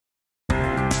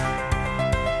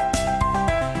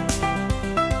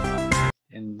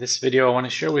this video, I want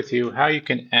to share with you how you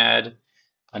can add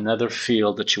another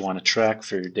field that you want to track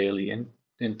for your daily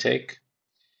intake.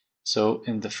 So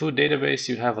in the food database,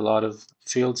 you have a lot of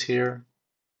fields here,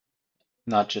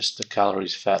 not just the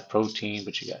calories, fat, protein,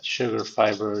 but you got sugar,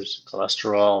 fibers,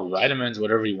 cholesterol, vitamins,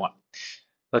 whatever you want.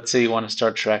 Let's say you want to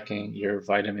start tracking your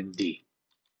vitamin D.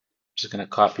 I'm just going to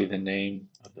copy the name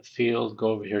of the field, go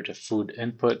over here to food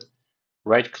input,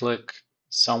 right click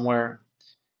somewhere,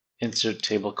 insert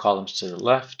table columns to the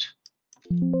left,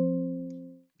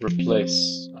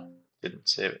 replace, didn't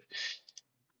save it,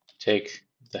 take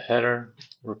the header,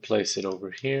 replace it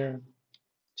over here,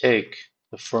 take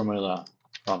the formula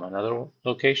from another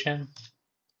location,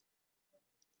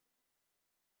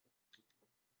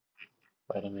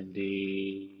 vitamin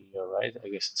D, all right, I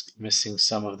guess it's missing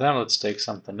some of them. Let's take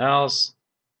something else.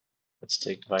 Let's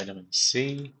take vitamin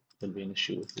C. Could be an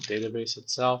issue with the database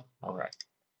itself. All right.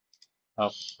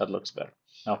 Oh, that looks better.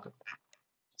 Okay.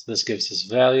 So this gives us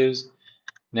values.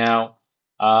 Now,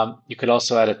 you could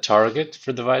also add a target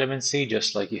for the vitamin C,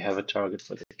 just like you have a target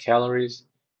for the calories.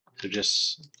 So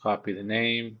just copy the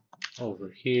name over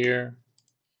here.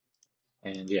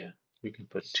 And yeah, you can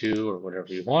put 2 or whatever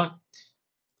you want.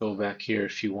 Go back here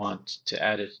if you want to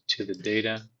add it to the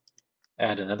data.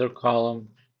 Add another column.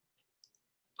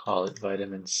 Call it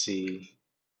vitamin C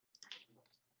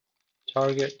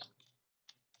target.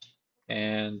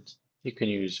 And you can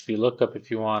use VLOOKUP if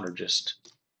you want, or just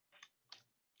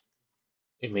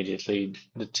immediately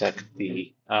detect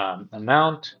the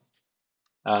amount.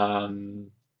 If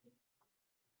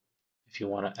you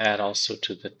want to add also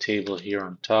to the table here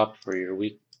on top for your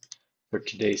week, for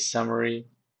today's summary,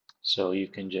 so you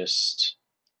can just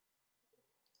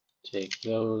take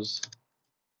those.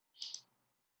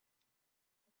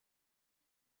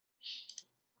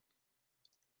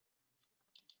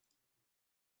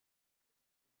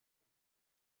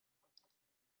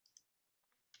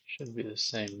 Should be the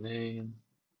same name.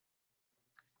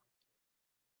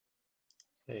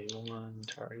 A1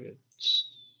 targets.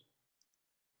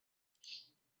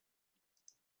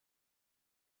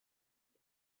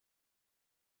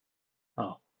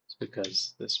 Oh, it's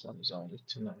because this one is only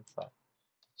 295.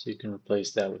 So you can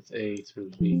replace that with A through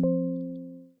B.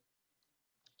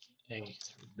 A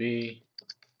through B.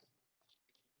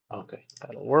 Okay,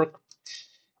 that'll work.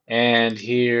 And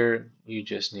here you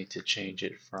just need to change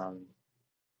it from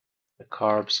the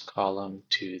carbs column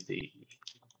to the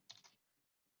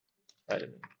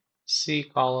vitamin C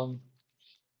column.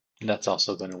 And that's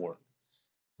also going to work.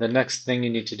 The next thing you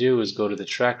need to do is go to the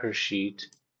tracker sheet.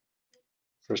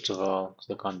 First of all,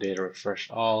 click on data refresh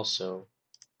all. So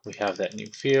we have that new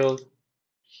field.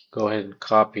 Go ahead and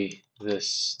copy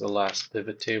this, the last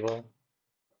pivot table,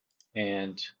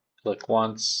 and click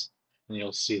once, and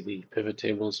you'll see the pivot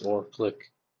tables, or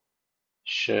click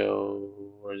show,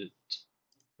 or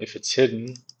if it's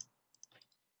hidden,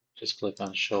 just click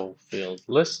on show field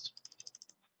list.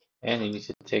 And you need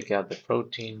to take out the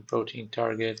protein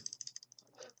target,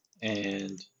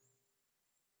 and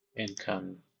in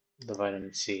come the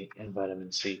vitamin C and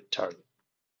vitamin C target.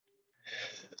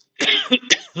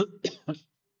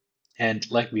 And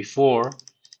like before,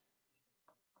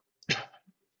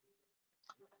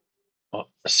 oh,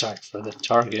 sorry, for the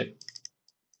target,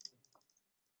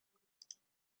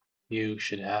 you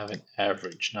should have an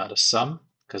average, not a sum,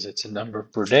 because it's a number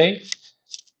per day.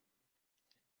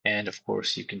 And of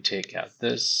course, you can take out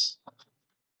this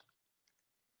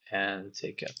and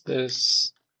take out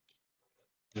this.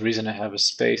 The reason I have a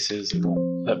space is it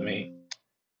won't let me,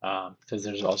 because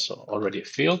there's also already a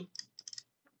field.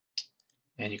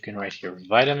 And you can write here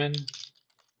vitamin,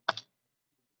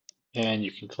 and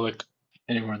you can click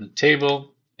anywhere in the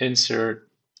table, insert,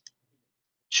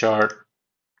 chart,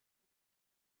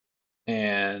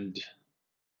 and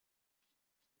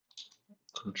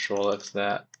Control X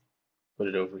that, put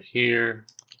it over here,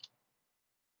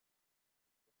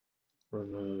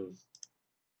 remove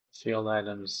field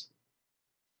items,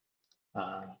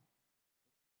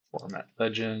 format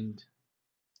legend,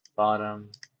 bottom.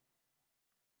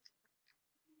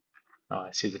 Oh,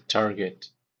 I see the target.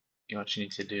 What you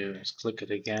need to do is click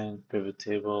it again, pivot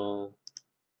table,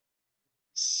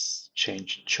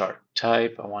 change chart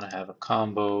type. I want to have a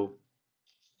combo,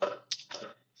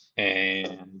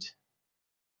 and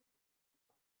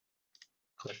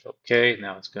click OK.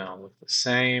 Now it's going to look the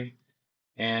same,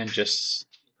 and just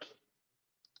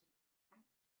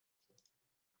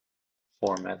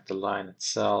format the line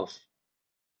itself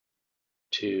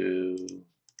to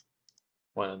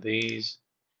one of these.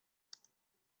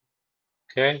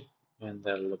 Okay, and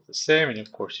that'll look the same. And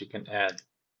of course, you can add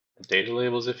the data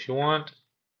labels if you want.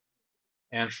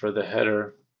 And for the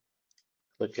header,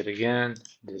 Click it again,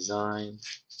 design,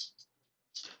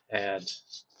 add,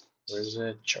 where is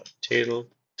it? Chart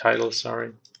title,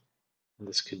 sorry. And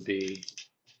this could be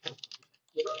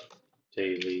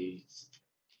daily.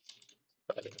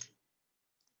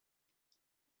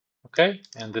 Okay,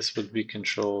 and this would be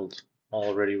controlled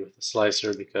already with the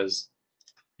slicer because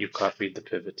you copied the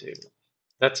pivot table.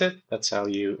 That's it. That's how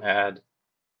you add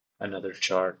another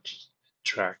chart,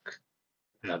 track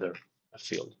another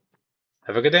field.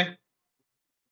 Have a good day.